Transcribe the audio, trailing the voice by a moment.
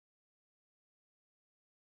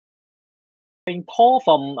Paul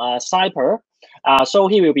from Syber. So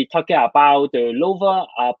he will be talking about the novel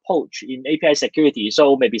approach in API security.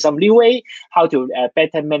 So maybe some new way how to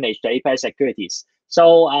better manage the API securities.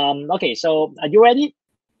 So okay, so are you ready?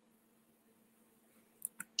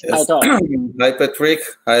 Yes. Hi Patrick.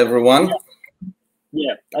 Hi everyone.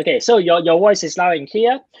 Yeah. Okay. So your voice is loud and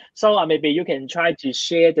clear. So maybe you can try to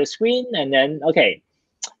share the screen and then okay.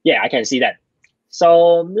 Yeah, I can see that.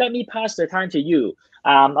 So let me pass the time to you.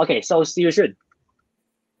 Okay. So see you soon.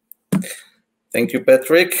 Thank you,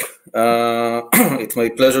 Patrick. It's my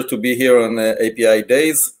pleasure to be here on API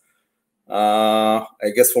Days. I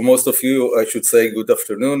guess for most of you, I should say good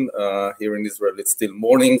afternoon. Here in Israel, it's still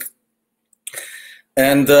morning.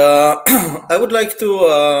 And I would like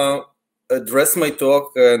to address my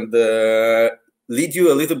talk and lead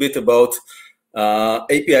you a little bit about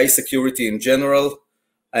API security in general.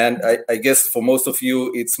 And I guess for most of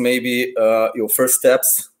you, it's maybe your first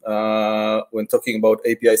steps when talking about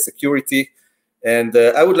API security. And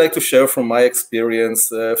I would like to share from my experience,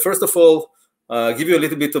 first of all, give you a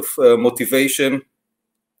little bit of motivation.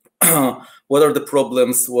 What are the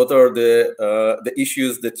problems? What are the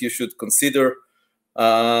issues that you should consider?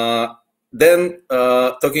 Then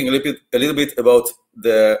talking a little bit about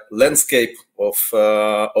the landscape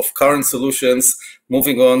of current solutions,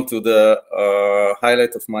 moving on to the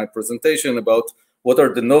highlight of my presentation about what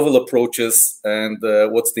are the novel approaches and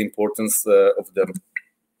what's the importance of them.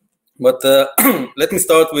 But let me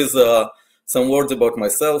start with some words about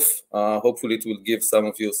myself. Hopefully it will give some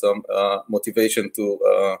of you some motivation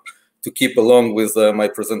to keep along with my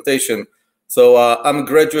presentation. So I'm a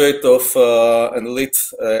graduate of an elite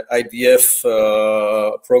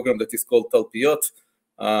IDF program that is called Tal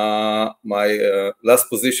My last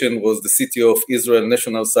position was the CTO of Israel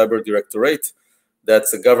National Cyber Directorate.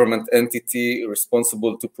 That's a government entity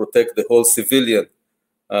responsible to protect the whole civilian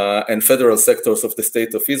and federal sectors of the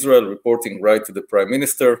state of Israel, reporting right to the Prime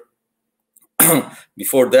Minister.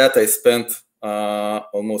 Before that, I spent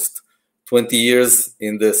almost 20 years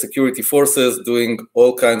in the security forces, doing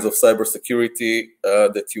all kinds of cybersecurity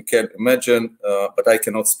that you can imagine, but I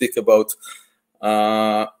cannot speak about.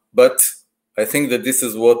 But I think that this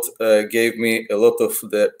is what gave me a lot of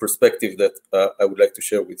the perspective that I would like to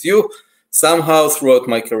share with you. Somehow throughout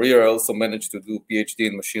my career, I also managed to do a PhD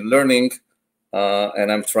in machine learning, and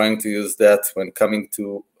I'm trying to use that when coming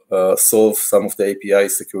to solve some of the API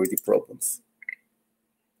security problems.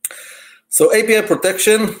 So API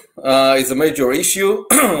protection is a major issue.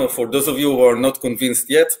 For those of you who are not convinced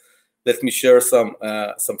yet, let me share some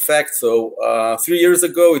facts. So 3 years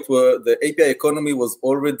ago, the API economy was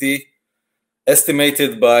already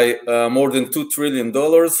estimated by more than $2 trillion.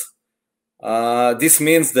 This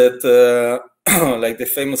means that, like the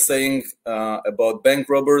famous saying about bank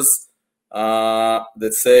robbers,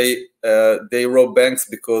 that say they rob banks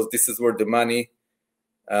because this is where the money,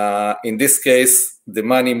 in this case, the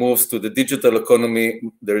money moves to the digital economy.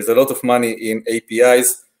 There is a lot of money in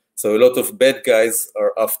APIs, so a lot of bad guys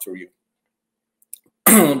are after you.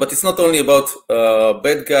 But it's not only about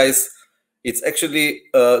bad guys, it's actually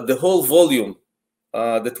the whole volume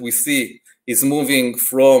that we see is moving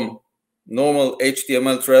from normal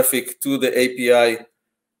HTML traffic to the API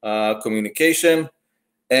communication.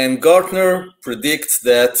 And Gartner predicts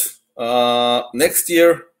that next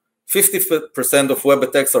year, 50% of web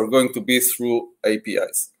attacks are going to be through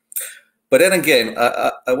APIs. But then again,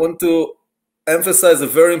 I want to emphasize a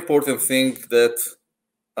very important thing that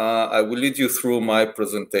I will lead you through my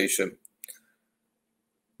presentation.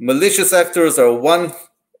 Malicious actors are one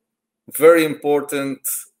very important,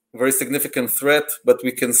 very significant threat, but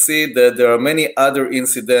we can see that there are many other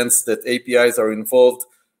incidents that APIs are involved.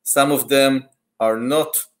 Some of them are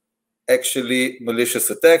not actually malicious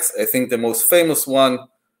attacks. I think the most famous one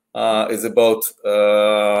is about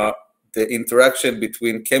the interaction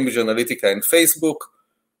between Cambridge Analytica and Facebook,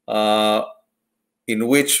 in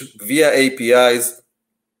which via APIs,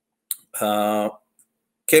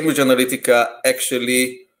 Cambridge Analytica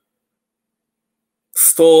actually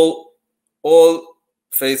stole all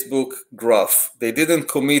Facebook graph. They didn't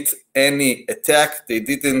commit any attack. They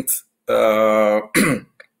didn't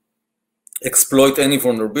exploit any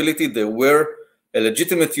vulnerability. They were a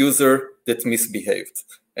legitimate user that misbehaved.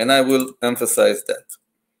 And I will emphasize that.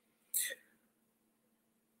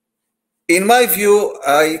 In my view,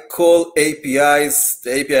 I call APIs,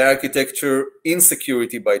 the API architecture,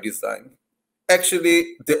 insecurity by design.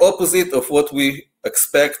 Actually, the opposite of what we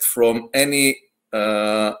expect from any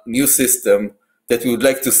new system that we would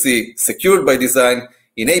like to see secured by design.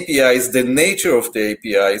 In APIs, the nature of the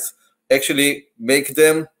APIs actually make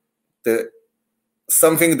them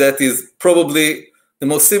something that is probably the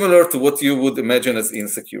most similar to what you would imagine as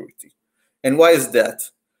insecurity. And why is that?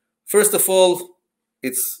 First of all,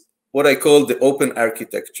 it's what I call the open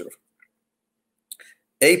architecture.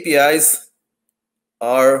 APIs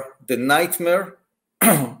are the nightmare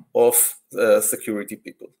of security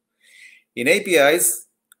people. In APIs,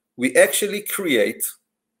 we actually create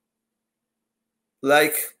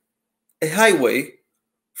like a highway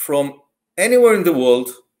from anywhere in the world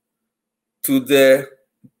to the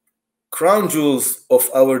crown jewels of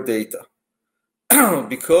our data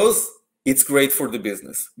because it's great for the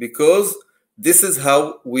business, because this is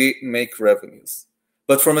how we make revenues.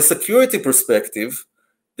 But from a security perspective,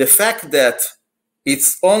 the fact that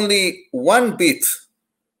it's only one bit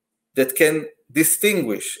that can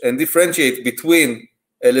distinguish and differentiate between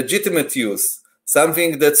a legitimate use,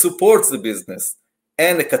 something that supports the business,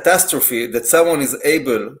 and a catastrophe that someone is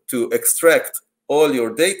able to extract all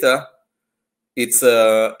your data, it's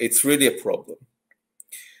really a problem.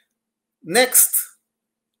 Next,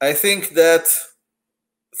 I think that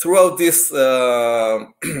throughout this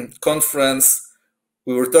conference,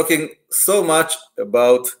 we were talking so much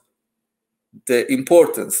about the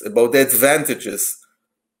importance, about the advantages,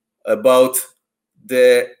 about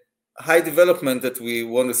the high development that we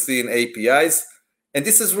want to see in APIs. And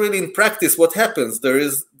this is really in practice what happens.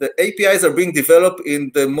 The APIs are being developed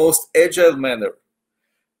in the most agile manner.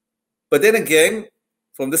 But then again,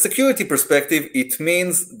 from the security perspective, it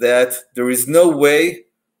means that there is no way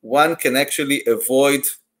one can actually avoid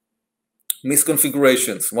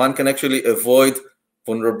misconfigurations. One can actually avoid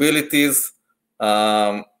vulnerabilities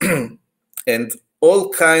and all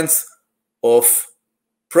kinds of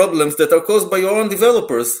problems that are caused by your own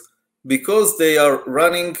developers because they are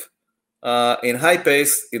running in high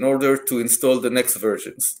pace in order to install the next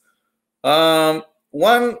versions.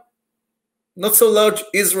 One not so large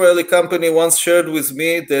Israeli company once shared with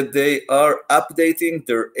me that they are updating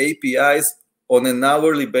their APIs on an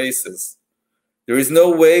hourly basis. There is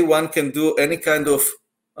no way one can do any kind of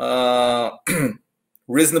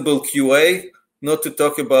reasonable QA, not to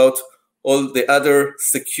talk about all the other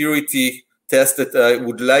security tests that I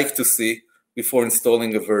would like to see before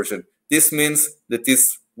installing a version. This means that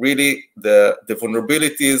this really, the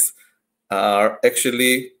vulnerabilities are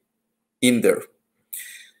actually in there.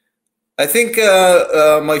 I think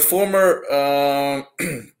the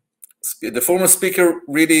former speaker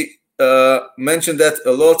really mentioned that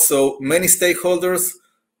a lot. So many stakeholders,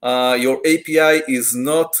 your API is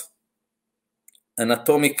not an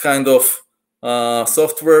atomic kind of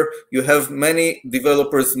software. You have many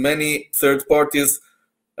developers, many third parties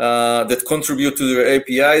that contribute to your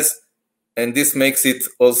APIs. And this makes it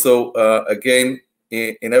also, again,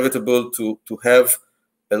 inevitable to have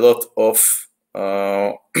a lot of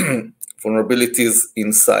vulnerabilities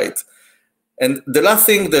inside. And the last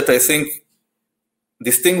thing that I think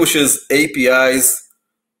distinguishes APIs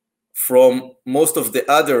from most of the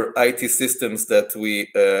other IT systems that we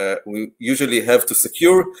usually have to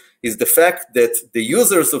secure is the fact that the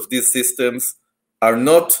users of these systems are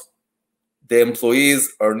not the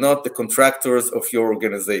employees, are not the contractors of your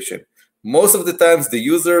organization. Most of the times, the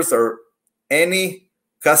users are any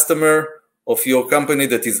customer of your company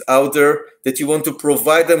that is out there, that you want to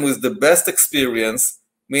provide them with the best experience,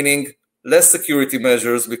 meaning less security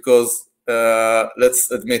measures, because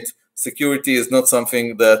let's admit, security is not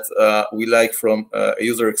something that we like from a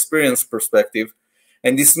user experience perspective.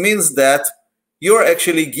 And this means that you're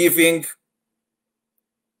actually giving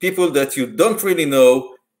people that you don't really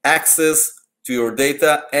know access to your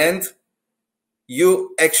data, and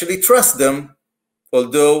you actually trust them,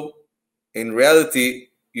 although in reality,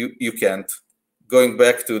 you can't. Going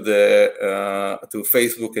back to to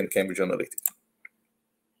Facebook and Cambridge Analytica.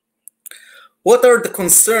 What are the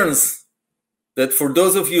concerns that for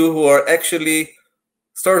those of you who are actually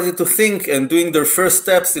starting to think and doing their first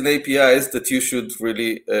steps in APIs that you should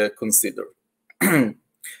really consider?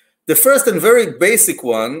 The first and very basic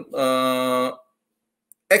one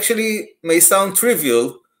actually may sound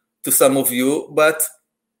trivial to some of you, but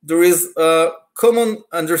there is a common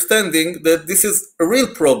understanding that this is a real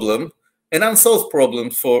problem, an unsolved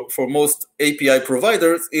problem for most API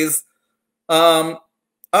providers is, are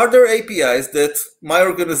there APIs that my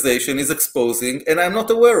organization is exposing and I'm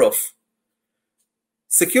not aware of?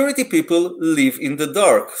 Security people live in the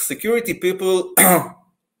dark. Security people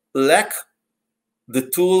lack the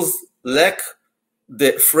tools, lack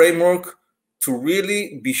the framework to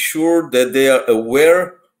really be sure that they are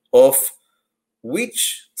aware of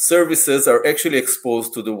which services are actually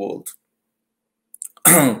exposed to the world.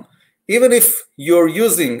 Even if you're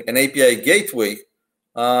using an API gateway,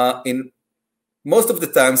 in most of the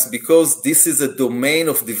times, because this is a domain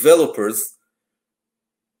of developers,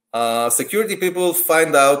 security people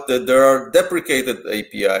find out that there are deprecated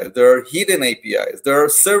APIs, there are hidden APIs, there are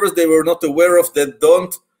servers they were not aware of that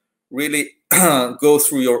don't really go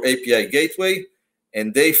through your API gateway,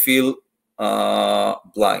 and they feel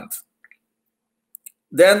blind.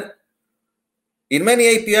 Then, in many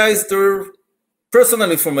APIs, there are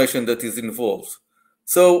personal information that is involved.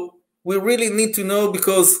 So we really need to know,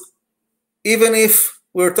 because even if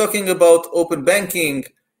we're talking about open banking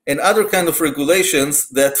and other kind of regulations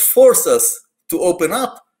that force us to open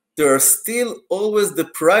up, there are still always the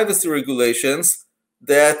privacy regulations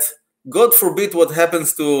that, God forbid, what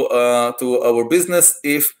happens to our business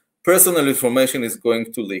if personal information is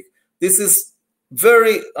going to leak. This is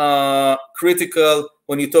very critical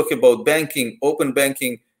when you talk about banking, open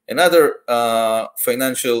banking, and other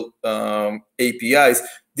financial APIs.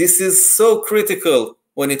 This is so critical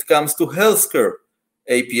when it comes to healthcare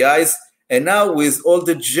APIs. And now with all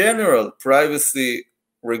the general privacy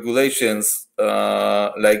regulations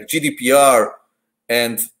like GDPR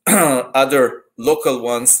and other local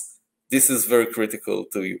ones, this is very critical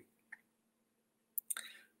to you.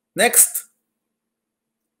 Next,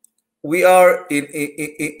 we are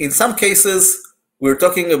in some cases, we're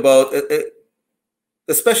talking about,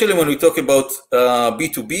 especially when we talk about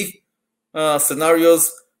B2B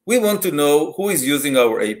scenarios, we want to know who is using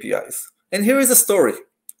our APIs. And here is a story,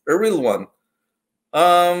 a real one.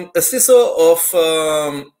 A CISO of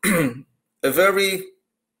a very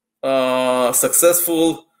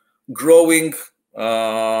successful, growing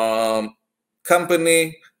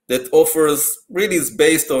company that offers, really is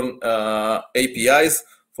based on APIs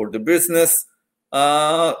for the business,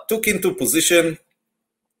 took into position,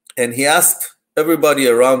 and he asked everybody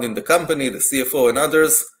around in the company, the CFO and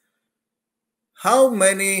others, how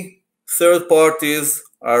many third parties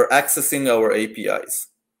are accessing our APIs?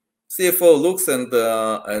 CFO looks and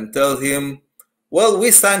tells him, well,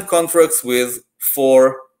 we signed contracts with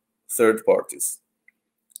 4 third parties.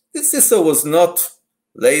 This CISO was not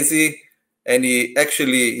lazy, and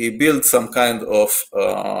he built some kind of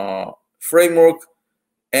framework,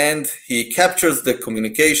 and he captures the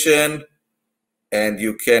communication, and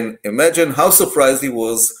you can imagine how surprised he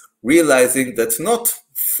was realizing that not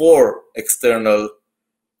 4 external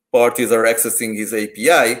parties are accessing his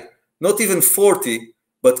API, not even 40,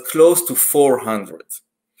 but close to 400.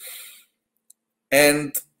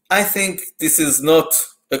 And I think this is not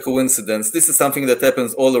a coincidence. This is something that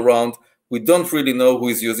happens all around. We don't really know who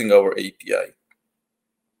is using our API.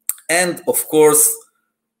 And of course,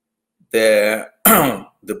 the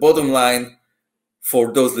bottom line,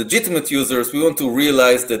 for those legitimate users, we want to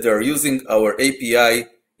realize that they are using our API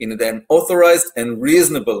in an authorized and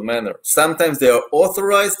reasonable manner. Sometimes they are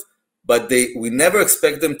authorized, but we never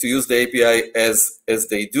expect them to use the API as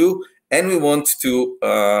they do, and we want to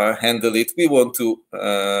handle it. We want to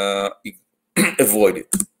avoid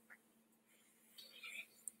it.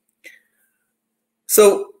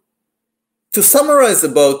 So, to summarize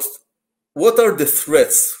about what are the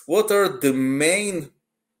threats, what are the main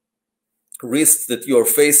risks that you're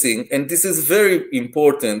facing, and this is very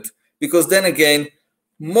important, because then again,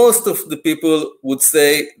 most of the people would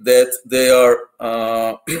say that they are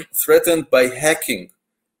threatened by hacking,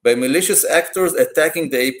 by malicious actors attacking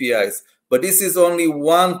the APIs. But this is only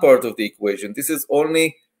one part of the equation. This is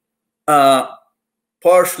only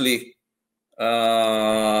partially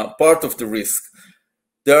part of the risk.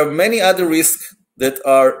 There are many other risks that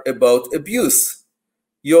are about abuse.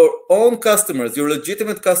 Your own customers, your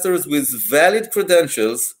legitimate customers with valid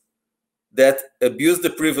credentials that abuse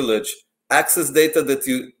the privilege, access data that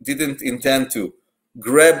you didn't intend to,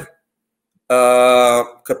 grab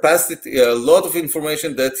capacity, a lot of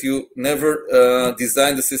information that you never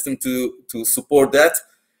designed the system to support that.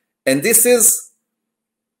 And this is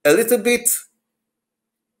a little bit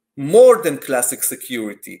more than classic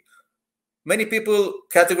security. Many people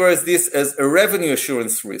categorize this as a revenue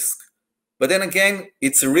assurance risk. But then again,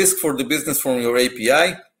 it's a risk for the business from your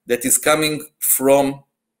API that is coming from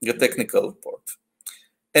the technical part.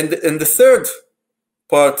 And the third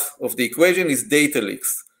part of the equation is data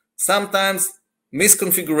leaks. Sometimes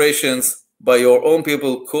misconfigurations by your own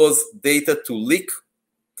people cause data to leak.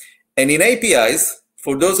 And in APIs,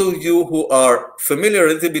 for those of you who are familiar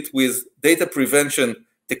a little bit with data prevention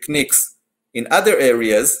techniques in other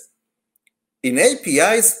areas, in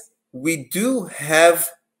APIs, we do have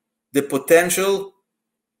the potential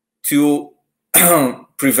to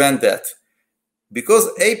prevent that. Because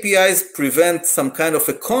APIs prevent some kind of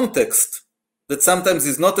a context that sometimes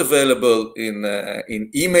is not available in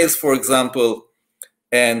emails, for example,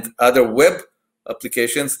 and other web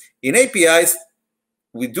applications. In APIs,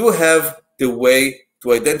 we do have the way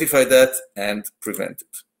to identify that and prevent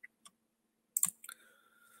it.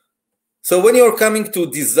 So when you're coming to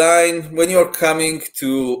design, when you're coming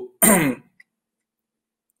to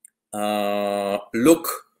look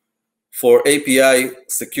for API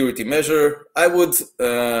security measure, I would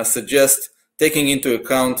suggest taking into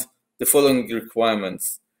account the following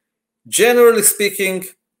requirements. Generally speaking,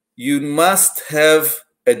 you must have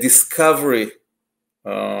a discovery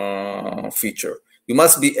feature. You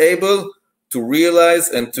must be able to realize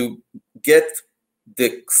and to get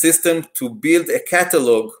the system to build a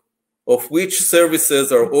catalog of which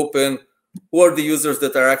services are open, who are the users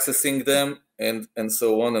that are accessing them, and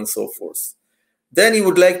so on and so forth. Then you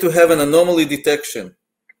would like to have an anomaly detection.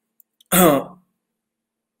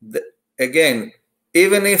 Again,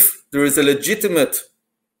 even if there is a legitimate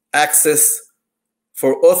access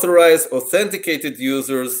for authorized, authenticated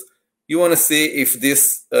users, you want to see if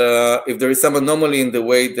there is some anomaly in the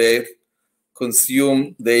way they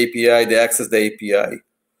consume the API, they access the API.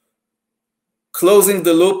 Closing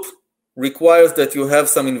the loop requires that you have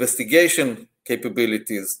some investigation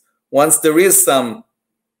capabilities. Once there is some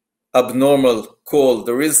abnormal call,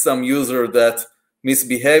 there is some user that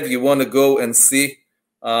misbehave, you want to go and see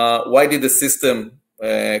why did the system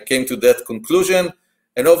came to that conclusion,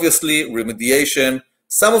 and obviously remediation.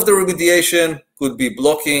 Some of the remediation could be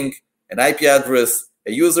blocking an IP address,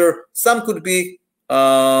 a user. Some could be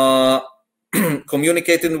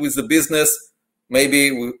communicating with the business.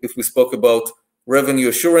 Maybe if we spoke about revenue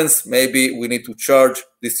assurance, maybe we need to charge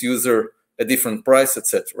this user a different price,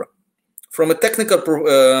 etc. From a technical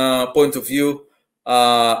point of view,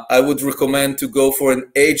 I would recommend to go for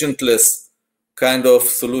an agentless kind of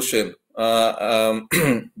solution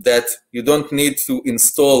that you don't need to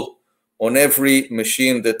install on every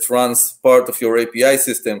machine that runs part of your API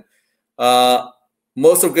system.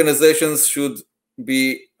 Most organizations should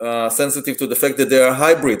be sensitive to the fact that they are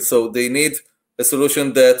hybrid, so they need a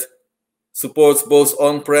solution that supports both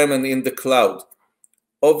on-prem and in the cloud.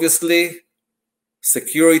 Obviously,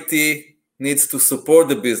 security needs to support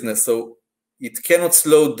the business, so it cannot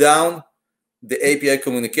slow down the API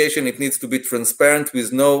communication. It needs to be transparent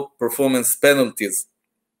with no performance penalties.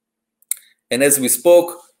 And as we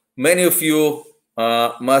spoke, many of you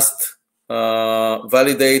must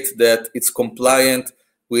validate that it's compliant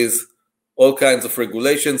with all kinds of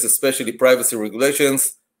regulations, especially privacy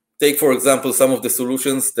regulations. Take, for example, some of the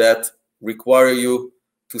solutions that require you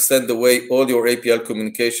to send away all your API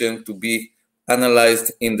communication to be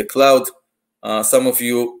analyzed in the cloud. Some of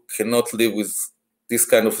you cannot live with this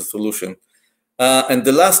kind of a solution. And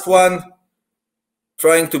the last one,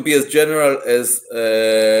 trying to be as general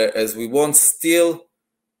as we want, still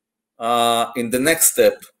in the next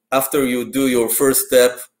step, after you do your first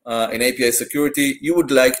step in API security, you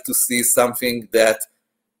would like to see something that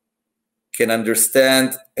can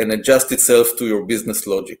understand and adjust itself to your business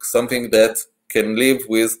logic, something that can live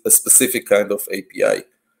with a specific kind of API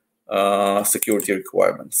security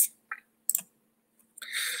requirements.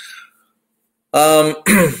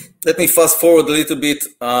 Let me fast forward a little bit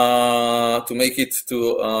to make it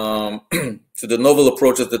to the novel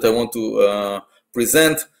approaches that I want to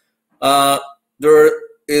present. There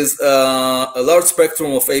is a large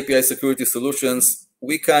spectrum of API security solutions.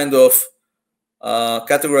 We kind of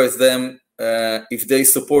categorize them if they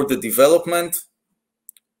support the development,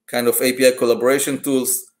 kind of API collaboration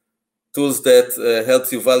tools that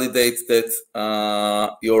helps you validate that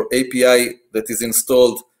your API that is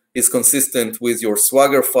installed is consistent with your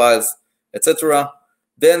Swagger files, etc.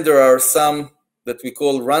 Then there are some that we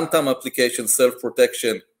call runtime application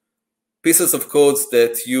self-protection, pieces of codes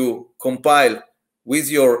that you compile with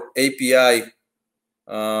your API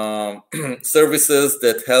services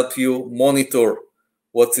that help you monitor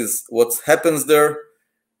what happens there,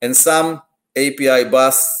 and some API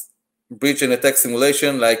bus breach and attack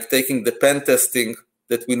simulation, like taking the pen testing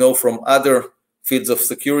that we know from other fields of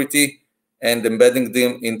security and embedding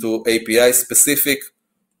them into API-specific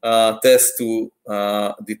tests to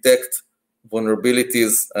detect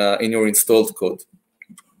vulnerabilities in your installed code.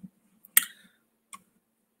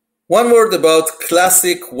 One word about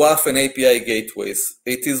classic WAF and API gateways.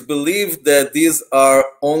 It is believed that these are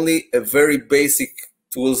only a very basic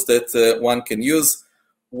tools that one can use.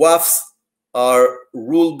 WAFs are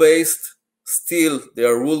rule-based. Still, they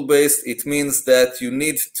are rule-based. It means that you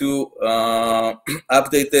need to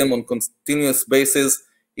update them on continuous basis.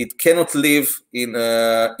 It cannot live in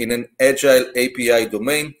an agile API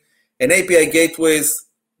domain. And API gateways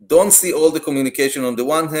don't see all the communication on the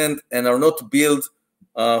one hand and are not built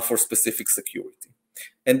for specific security.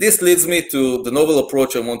 And this leads me to the novel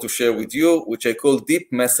approach I want to share with you, which I call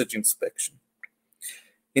deep message inspection.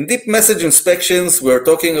 In deep message inspections, we're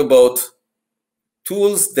talking about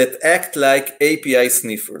tools that act like API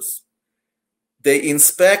sniffers. they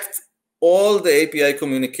inspect all the API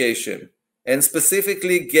communication and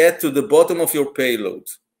specifically get to the bottom of your payload.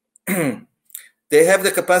 They have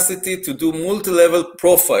the capacity to do multi-level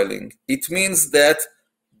profiling. It means that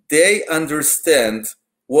they understand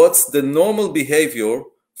what's the normal behavior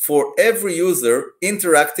for every user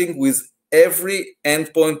interacting with every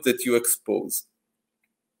endpoint that you expose.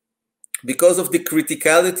 Because of the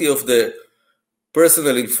criticality of the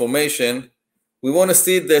personal information, we want to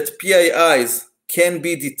see that PIIs can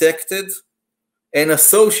be detected and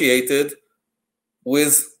associated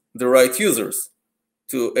with the right users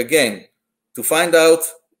to, again, to find out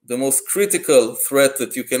the most critical threat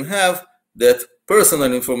that you can have, that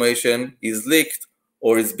personal information is leaked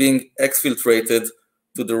or is being exfiltrated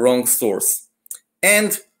to the wrong source.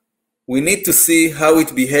 And we need to see how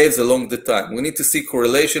it behaves along the time. We need to see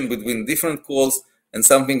correlation between different calls and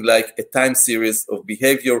something like a time series of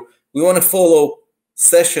behavior. We want to follow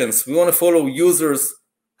sessions. We want to follow users,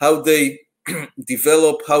 how they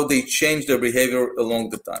develop, how they change their behavior along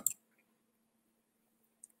the time.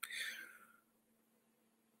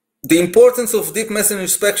 The importance of deep message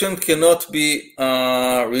inspection cannot be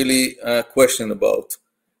really questioned about.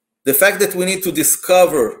 The fact that we need to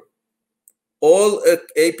discover all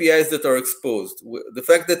APIs that are exposed, the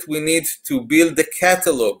fact that we need to build the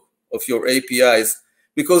catalog of your APIs,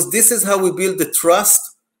 because this is how we build the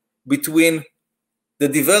trust between the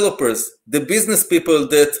developers, the business people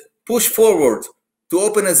that push forward to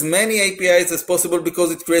open as many APIs as possible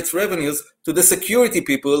because it creates revenues, to the security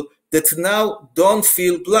people that now don't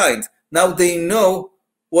feel blind. Now they know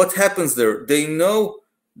what happens there. They know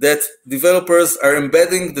that developers are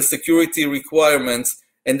embedding the security requirements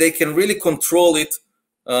and they can really control it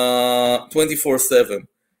 24/7.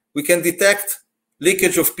 We can detect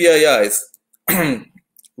leakage of PIIs.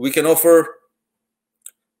 We can offer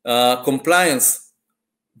compliance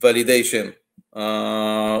validation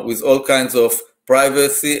with all kinds of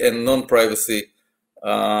privacy and non-privacy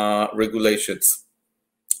regulations.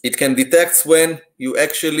 It can detect when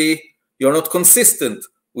you're not consistent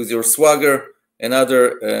with your Swagger and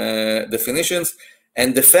other definitions.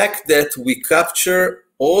 And the fact that we capture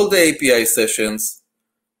all the API sessions,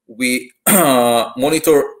 we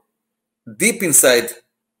monitor deep inside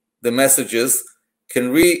the messages,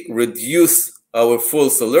 can really reduce our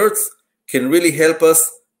false alerts, can really help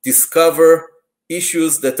us discover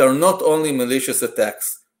issues that are not only malicious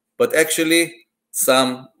attacks, but actually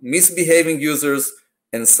some misbehaving users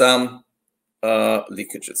and some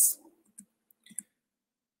leakages.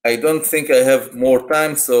 I don't think I have more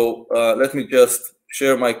time, so let me just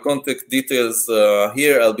share my contact details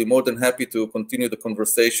here. I'll be more than happy to continue the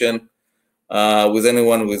conversation with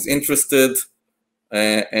anyone who is interested,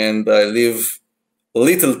 and I leave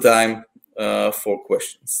little time for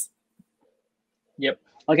questions. Yep.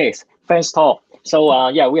 Okay. Thanks, Tal. So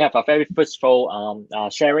yeah, we have a very fruitful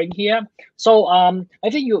sharing here. So I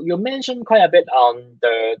think you mentioned quite a bit on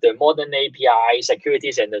the modern API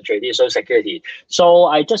securities and the traditional security. So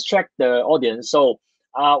I just checked the audience. So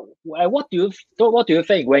what do you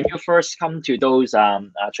think when you first come to those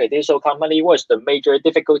traditional company? What's the major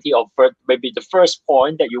difficulty of maybe the first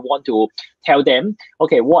point that you want to tell them?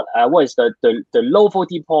 Okay, what is the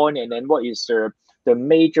low-voltage point, and then what is the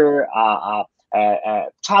major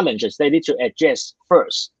challenges they need to address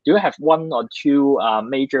first? Do you have one or two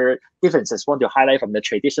major differences want to highlight from the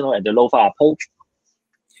traditional and the low-voltage approach?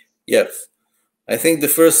 Yes, I think the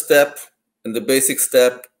first step and the basic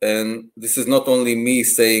step, and this is not only me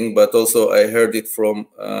saying, but also I heard it from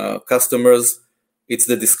customers, it's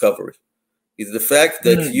the discovery. It's the fact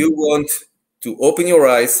that you want to open your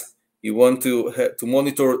eyes, you want to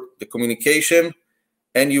monitor the communication,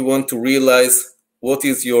 and you want to realize what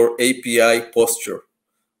is your API posture.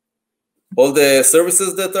 All the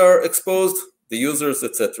services that are exposed, the users,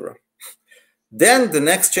 etc. Then the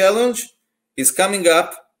next challenge is coming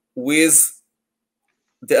up with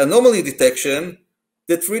the anomaly detection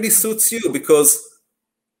that really suits you, because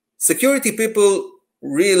security people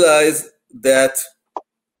realize that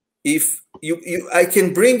if I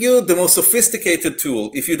can bring you the most sophisticated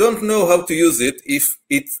tool, if you don't know how to use it, if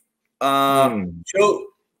it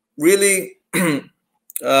really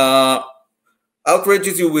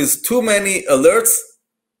outrages you with too many alerts,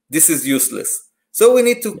 this is useless. So we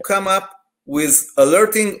need to come up with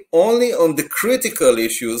alerting only on the critical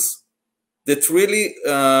issues that really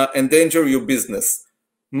endanger your business.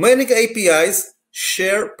 Many APIs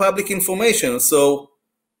share public information, so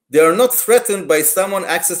they are not threatened by someone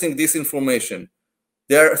accessing this information.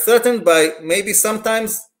 They are threatened by maybe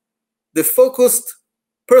sometimes the focused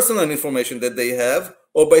personal information that they have,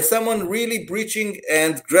 or by someone really breaching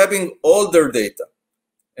and grabbing all their data.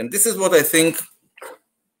 And this is what I think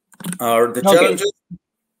are the challenges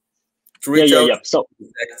to reach out. So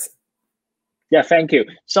yeah, thank you.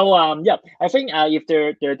 So yeah, I think if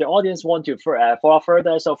the audience want to follow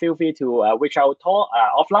further, so feel free to reach out Tor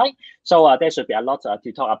offline. So there should be a lot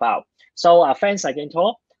to talk about. So thanks again,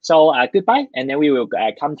 Tor. So goodbye, and then we will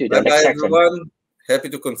come to the next section. Everyone. Happy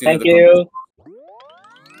to continue. Thank you.